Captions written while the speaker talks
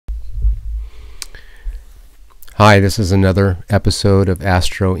Hi, this is another episode of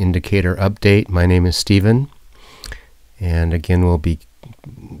Astro Indicator Update. My name is Stephen, and again we'll be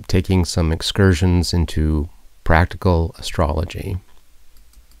taking some excursions into practical astrology.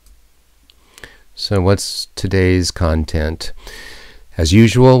 So what's today's content? As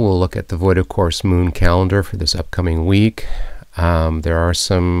usual, we'll look at the void of course moon calendar for this upcoming week. There are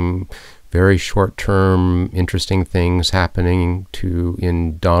some very short-term interesting things happening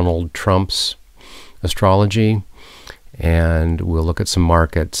in Donald Trump's astrology, and we'll look at some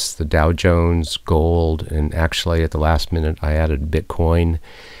markets, the Dow Jones, gold, and actually at the last minute I added Bitcoin.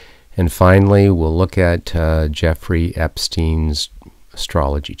 And finally we'll look at Jeffery Epstein's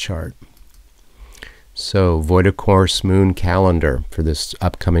astrology chart. So void of course moon calendar for this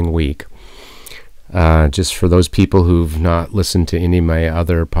upcoming week. Just for those people who've not listened to any of my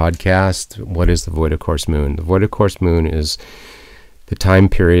other podcasts, what is the void of course moon? The void of course moon is the time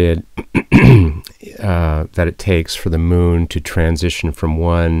period that it takes for the moon to transition from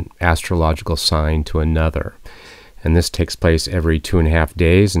one astrological sign to another. And this takes place every 2.5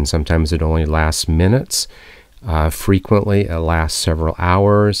 days, and sometimes it only lasts minutes. Frequently it lasts several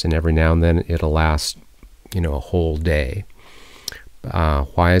hours, and every now and then it'll last, a whole day.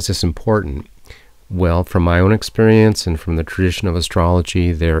 Why is this important? Well, from my own experience and from the tradition of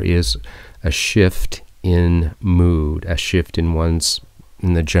astrology, there is a shift in mood, a shift in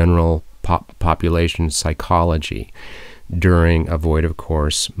the general population psychology during a void of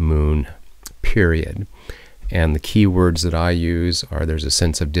course moon period. And the key words that I use are there's a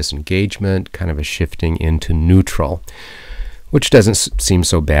sense of disengagement, kind of a shifting into neutral, which doesn't seem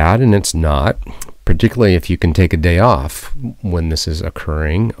so bad, and it's not, particularly if you can take a day off when this is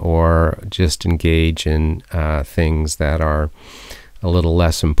occurring, or just engage in things that are a little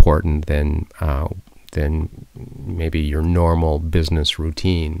less important than maybe your normal business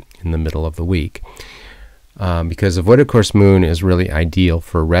routine in the middle of the week. Because the void of course moon is really ideal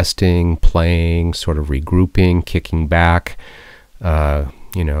for resting, playing, sort of regrouping, kicking back, going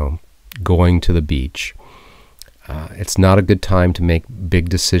to the beach. It's not a good time to make big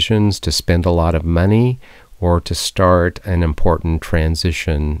decisions, to spend a lot of money, or to start an important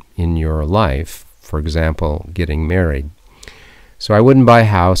transition in your life, for example, getting married. So I wouldn't buy a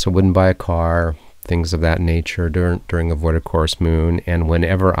house, I wouldn't buy a car, things of that nature during a void of course moon. And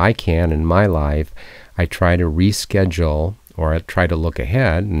whenever I can in my life, I try to reschedule, or I try to look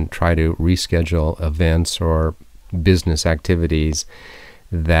ahead and try to reschedule events or business activities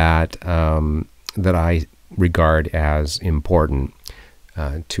that I regard as important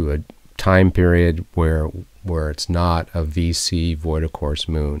to a time period where it's not a VC void of course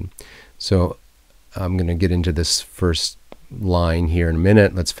moon. So I'm going to get into this first line here in a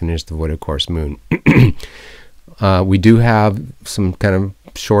minute. Let's finish the void of course moon. We do have some kind of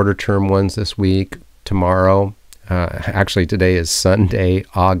shorter term ones this week. Tomorrow, actually today is Sunday,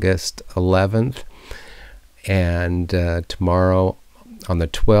 August 11th, and tomorrow on the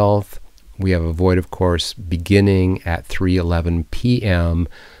 12th we have a void of course beginning at 3:11 p.m.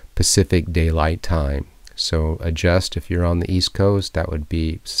 Pacific Daylight Time. So adjust if you're on the East Coast, that would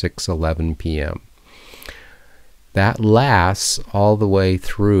be 6:11 p.m. That lasts all the way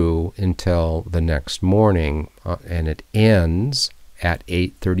through until the next morning, and it ends at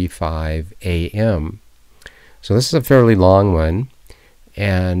 8:35 a.m. So this is a fairly long one,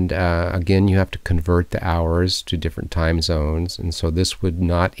 and again you have to convert the hours to different time zones, and so this would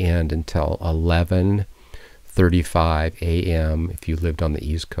not end until 11:35 a.m. if you lived on the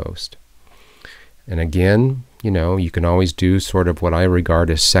East Coast. And again, you can always do sort of what I regard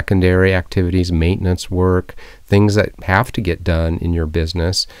as secondary activities, maintenance work, things that have to get done in your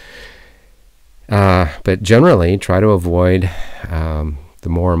business. But generally, try to avoid the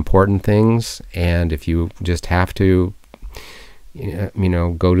more important things, and if you just have to,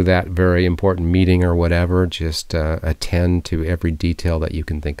 go to that very important meeting or whatever, just attend to every detail that you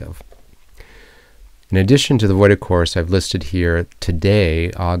can think of. In addition to the void of course, I've listed here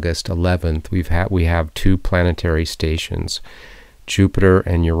today, August 11th, we have two planetary stations. Jupiter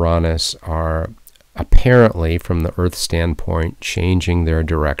and Uranus are apparently, from the Earth standpoint, changing their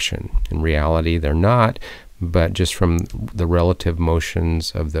direction. In reality, they're not, but just from the relative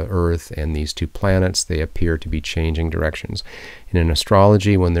motions of the Earth and these two planets, they appear to be changing directions. And in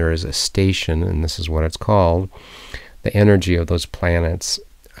astrology, when there is a station, and this is what it's called, the energy of those planets,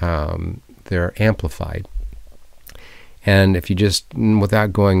 they're amplified. And if you just,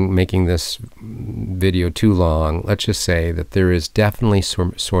 without making this video too long, let's just say that there is definitely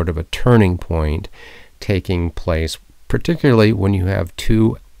sort of a turning point taking place, particularly when you have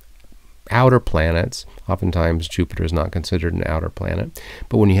two outer planets. Oftentimes Jupiter is not considered an outer planet,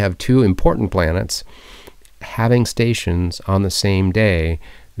 but when you have two important planets having stations on the same day,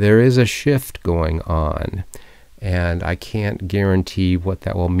 there is a shift going on. And I can't guarantee what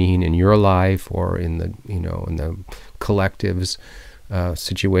that will mean in your life or in the, in the collective's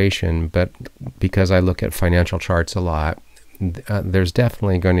situation. But because I look at financial charts a lot, there's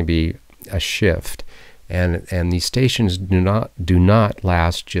definitely going to be a shift. And these stations do not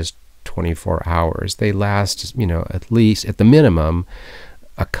last just 24 hours. They last, at least at the minimum,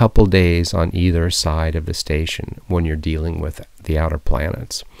 a couple days on either side of the station when you're dealing with the outer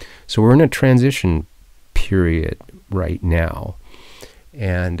planets. So we're in a transition period right now,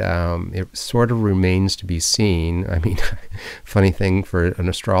 and it sort of remains to be seen. I mean, funny thing for an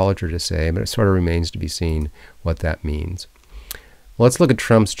astrologer to say, but it sort of remains to be seen what that means. Well, let's look at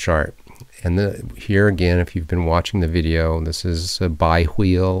Trump's chart. And here again, if you've been watching the video, this is a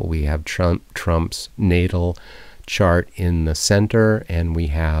bi-wheel. We have Trump's natal chart in the center, and we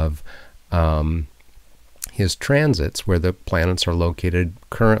have his transits, where the planets are located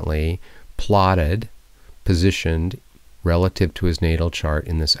currently, plotted, positioned relative to his natal chart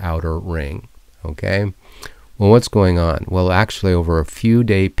in this outer ring. Okay? Well, what's going on? Well, actually, over a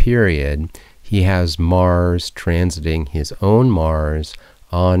few-day period, he has Mars transiting his own Mars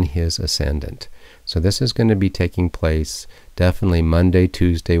on his ascendant. So this is going to be taking place definitely Monday,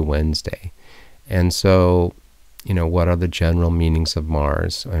 Tuesday, Wednesday. And so, what are the general meanings of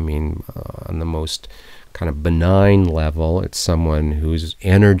Mars? I mean, on the most kind of benign level, it's someone whose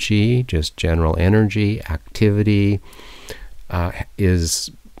energy, just general energy, activity, is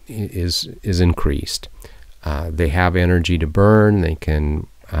increased. They have energy to burn. They can,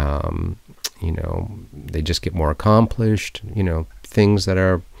 they just get more accomplished. Things that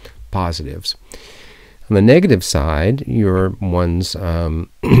are positives. On the negative side, your one's,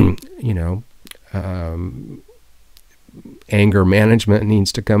 anger management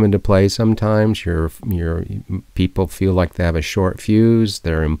needs to come into play sometimes. Your people feel like they have a short fuse.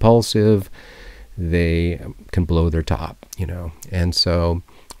 They're impulsive. They can blow their top, And so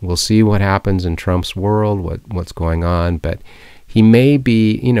we'll see what happens in Trump's world, what's going on. But he may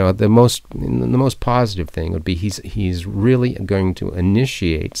be, the most positive thing would be he's really going to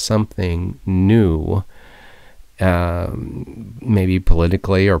initiate something new, maybe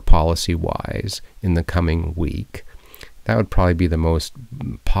politically or policy-wise, in the coming week. That would probably be the most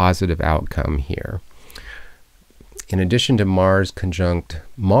positive outcome here. In addition to Mars conjunct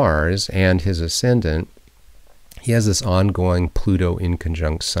Mars and his ascendant, he has this ongoing Pluto in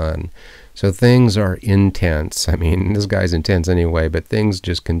conjunct Sun. So things are intense. I mean, this guy's intense anyway, but things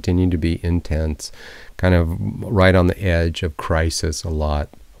just continue to be intense, kind of right on the edge of crisis a lot.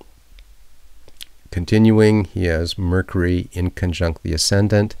 Continuing, he has Mercury in conjunct the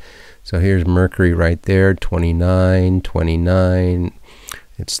ascendant. So here's Mercury right there, 29, 29.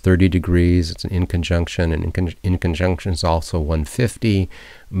 It's 30 degrees. It's an in conjunction, and in conjunction is also 150.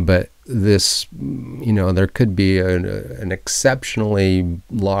 But this, there could be an exceptionally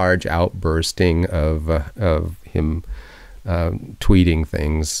large outbursting of him tweeting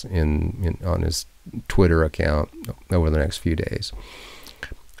things on his Twitter account over the next few days.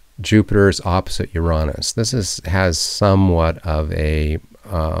 Jupiter is opposite Uranus. This has somewhat of a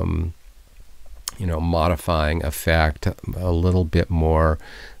modifying effect, a little bit more,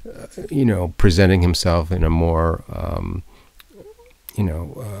 presenting himself in a more,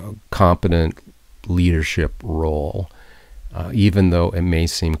 competent leadership role, even though it may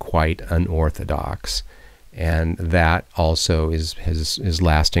seem quite unorthodox. And that also is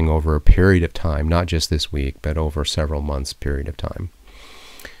lasting over a period of time, not just this week, but over several months period of time.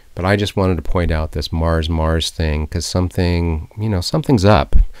 But I just wanted to point out this Mars thing, because something's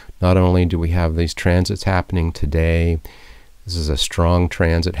up. Not only do we have these transits happening today, this is a strong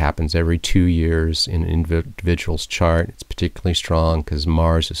transit, happens every 2 years in an individual's chart. It's particularly strong because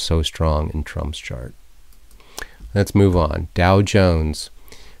Mars is so strong in Trump's chart. Let's move on. Dow Jones.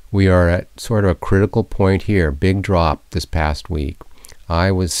 We are at sort of a critical point here. Big drop this past week.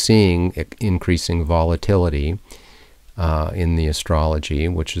 I was seeing increasing volatility in the astrology,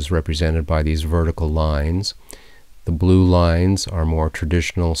 which is represented by these vertical lines. The blue lines are more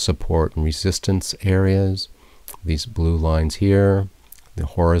traditional support and resistance areas. These blue lines here, the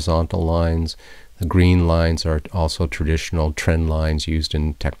horizontal lines. The green lines are also traditional trend lines used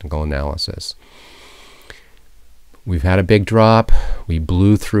in technical analysis. We've had a big drop. We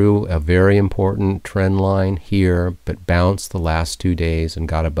blew through a very important trend line here, but bounced the last 2 days and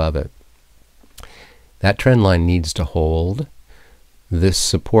got above it. That trend line needs to hold. This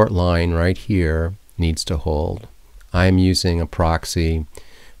support line right here needs to hold. I'm using a proxy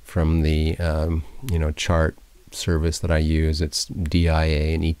from the chart service that I use. It's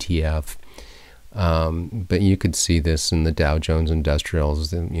DIA and ETF. But you could see this in the Dow Jones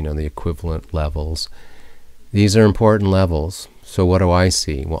Industrials, the equivalent levels. These are important levels. So what do I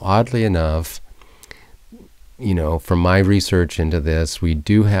see? Well, oddly enough, from my research into this, we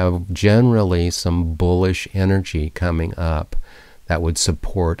do have generally some bullish energy coming up that would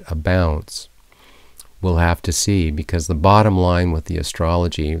support a bounce. We'll have to see, because the bottom line with the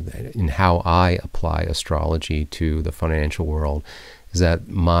astrology and how I apply astrology to the financial world is that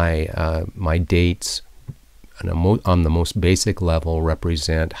my dates on the most basic level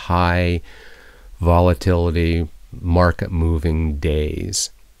represent high volatility, market moving days,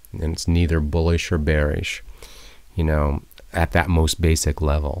 and it's neither bullish or bearish, at that most basic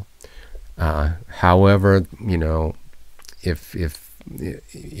level. However, if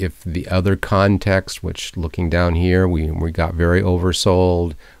the other context, which looking down here, we got very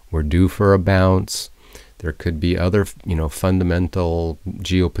oversold, we're due for a bounce. There could be other, fundamental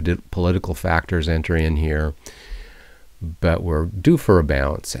geopolitical factors enter in here, but we're due for a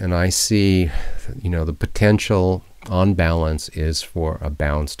bounce. And I see, the potential on balance is for a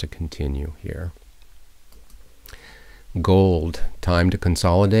bounce to continue here. Gold, time to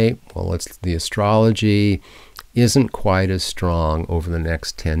consolidate. Well, the astrology isn't quite as strong over the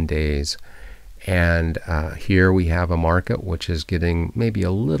next 10 days. And here we have a market which is getting maybe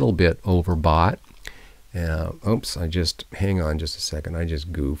a little bit overbought. Oops, hang on just a second, I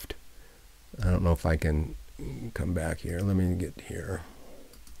just goofed. I don't know if I can come back here. Let me get here.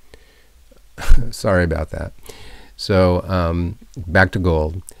 Sorry about that. So back to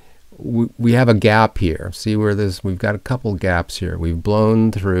gold. We have a gap here. See where we've got a couple gaps here. We've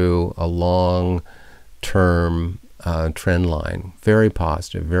blown through a long-term trend line. Very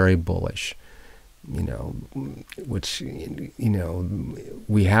positive, very bullish. Which,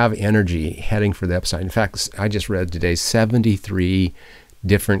 we have energy heading for the upside. In fact, I just read today 73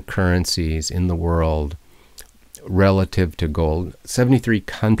 different currencies in the world relative to gold. 73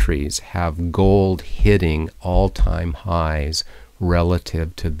 countries have gold hitting all-time highs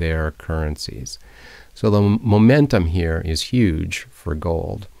relative to their currencies. So the momentum here is huge for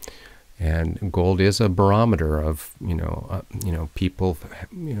gold. And gold is a barometer of, people,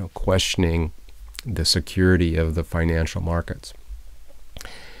 questioning the security of the financial markets.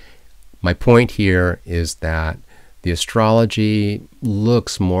 My point here is that the astrology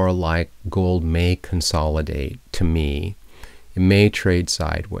looks more like gold may consolidate to me. It may trade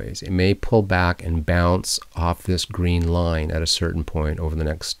sideways. It may pull back and bounce off this green line at a certain point over the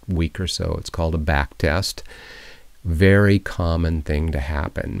next week or so. It's called a back test. Very common thing to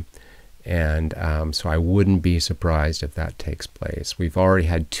happen. And so I wouldn't be surprised if that takes place. We've already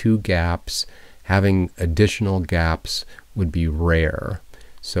had 2 gaps. Having additional gaps would be rare.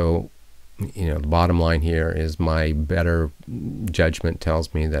 So, the bottom line here is my better judgment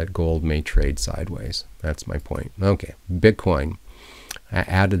tells me that gold may trade sideways. That's my point. Okay, Bitcoin. I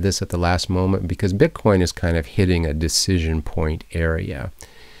added this at the last moment because Bitcoin is kind of hitting a decision point area.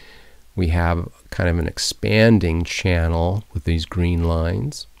 We have kind of an expanding channel with these green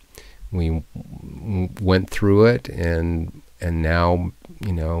lines. We went through it, and now,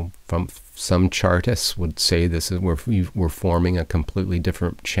 from some chartists would say we're forming a completely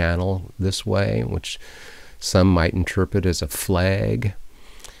different channel this way, which some might interpret as a flag.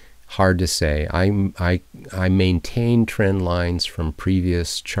 Hard to say. I maintain trend lines from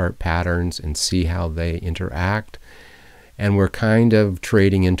previous chart patterns and see how they interact, and we're kind of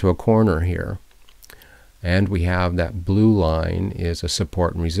trading into a corner here. And we have that blue line is a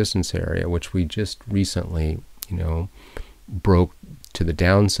support and resistance area, which we just recently, broke to the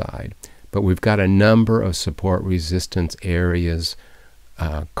downside. But we've got a number of support resistance areas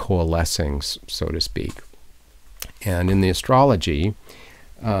coalescing, so to speak. And in the astrology,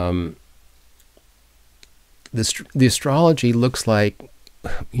 the astrology looks like,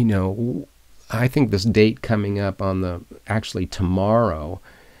 I think this date coming up on actually tomorrow,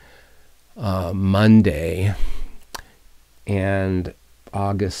 Monday, and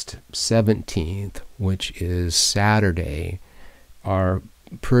August 17th, which is Saturday, are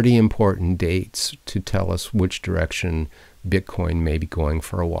pretty important dates to tell us which direction Bitcoin may be going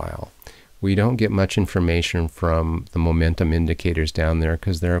for a while. We don't get much information from the momentum indicators down there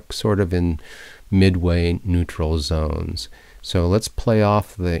because they're sort of in midway neutral zones. So let's play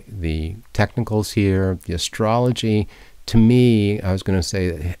off the technicals here. The astrology, to me, I was going to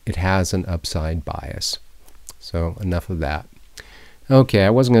say that it has an upside bias. So enough of that. Okay, I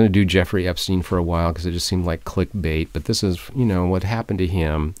wasn't going to do Jeffery Epstein for a while because it just seemed like clickbait, but this is, what happened to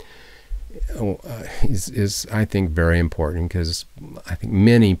him is I think, very important because I think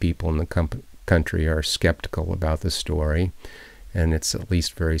many people in the country are skeptical about the story, and it's at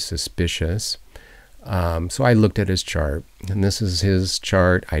least very suspicious. So I looked at his chart, and this is his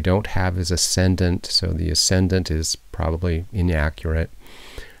chart. I don't have his ascendant, so the ascendant is probably inaccurate.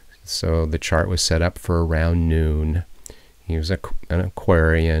 So the chart was set up for around noon. He was an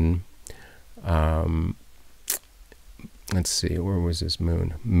Aquarian. Let's see, where was his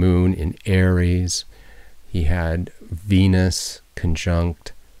moon? Moon in Aries. He had Venus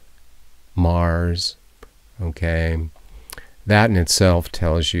conjunct Mars. Okay. That in itself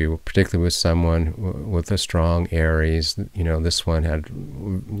tells you, particularly with someone with a strong Aries, this one had,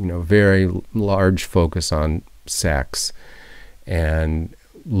 very large focus on sex and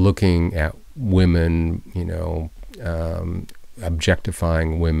looking at women,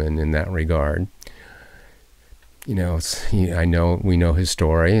 objectifying women in that regard. We know his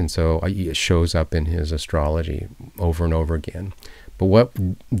story, and so it shows up in his astrology over and over again. But what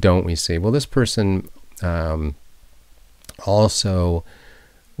don't we see? Well, this person also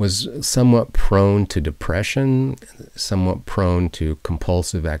was somewhat prone to depression, somewhat prone to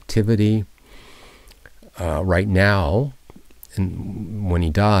compulsive activity. Right now, and when he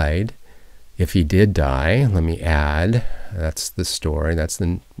died, if he did die, let me add, that's the story, that's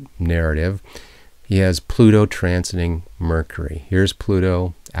the narrative. He has Pluto transiting Mercury. Here's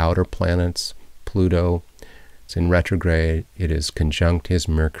Pluto, outer planets. Pluto, it's in retrograde. It is conjunct his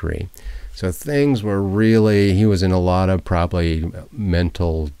Mercury. So things were really, he was in a lot of probably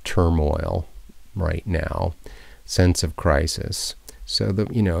mental turmoil right now, sense of crisis. So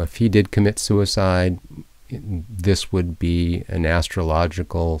that, if he did commit suicide, this would be an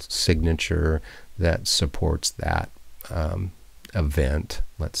astrological signature that supports that event,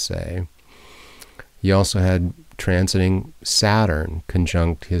 let's say. He also had transiting Saturn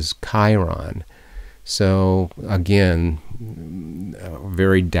conjunct his Chiron. So again, a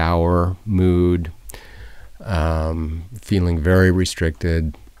very dour mood, feeling very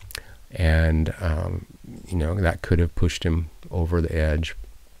restricted, and that could have pushed him over the edge.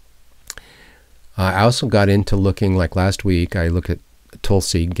 I also got into looking, like last week, I looked at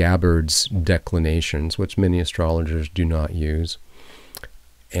Tulsi Gabbard's declinations, which many astrologers do not use.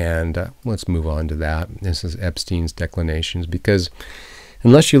 And let's move on to that. This is Epstein's declinations, because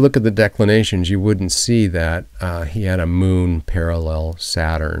unless you look at the declinations, you wouldn't see that he had a moon parallel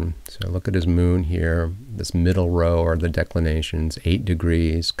Saturn. So look at his moon here. This middle row are the declinations, 8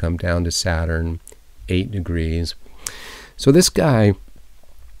 degrees, come down to Saturn, 8 degrees. So this guy,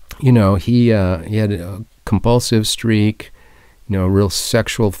 he had a compulsive streak, a real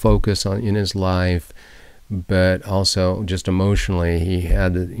sexual focus in his life, but also just emotionally, he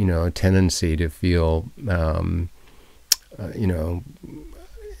had, a tendency to feel,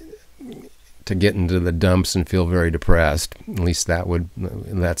 to get into the dumps and feel very depressed. At least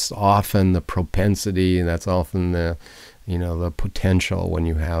that's often the propensity, that's often the, the potential when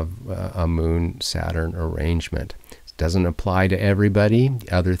you have a Moon-Saturn arrangement. It doesn't apply to everybody.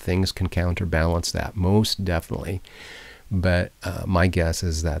 Other things can counterbalance that, most definitely. But my guess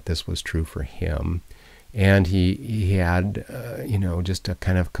is that this was true for him. And he had, just a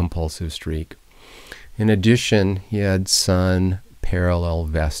kind of compulsive streak. In addition, he had Sun parallel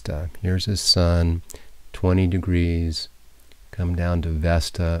Vesta. Here's his Sun, 20 degrees. Come down to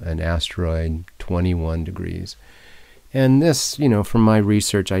Vesta, an asteroid, 21 degrees. And this, from my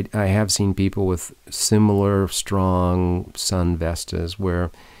research, I have seen people with similar strong Sun Vestas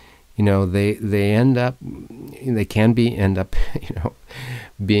where, they end up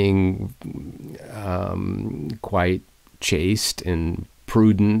being quite chaste and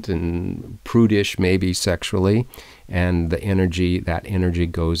prudent and prudish, maybe sexually, and that energy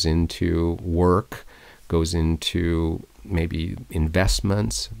goes into work, goes into maybe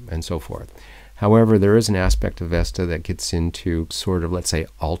investments and so forth. However, there is an aspect of Vesta that gets into sort of, let's say,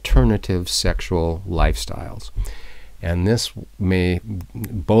 alternative sexual lifestyles. And this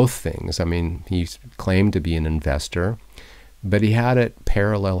both things. I mean, he claimed to be an investor, but he had it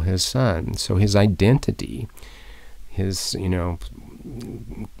parallel his Sun. So his identity, his,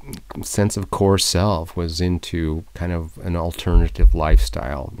 sense of core self was into kind of an alternative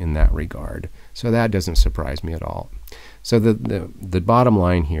lifestyle in that regard. So that doesn't surprise me at all. So the bottom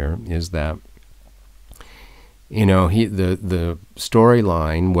line here is that, the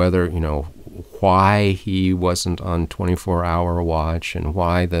storyline, whether, why he wasn't on 24-hour watch and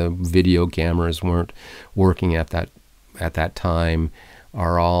why the video cameras weren't working at that time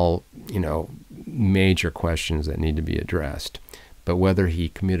are all, major questions that need to be addressed. But whether he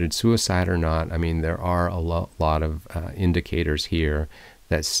committed suicide or not, I mean, there are a lot of indicators here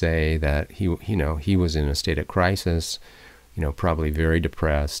that say that he was in a state of crisis, probably very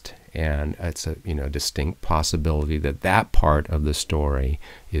depressed, and it's a distinct possibility that part of the story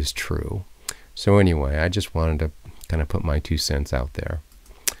is true. So anyway, I just wanted to kind of put my 2 cents out there.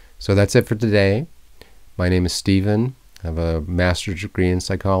 So that's it for today. My name is Stephen. I have a master's degree in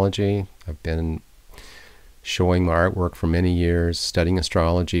psychology. I've been showing my artwork for many years, studying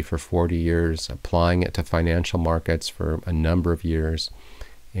astrology for 40 years, applying it to financial markets for a number of years.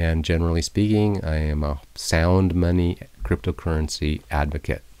 And generally speaking, I am a sound money cryptocurrency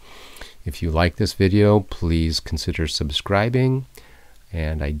advocate. If you like this video, please consider subscribing.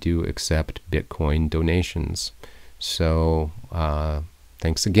 And I do accept Bitcoin donations. So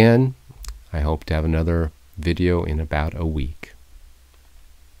thanks again. I hope to have another video in about a week.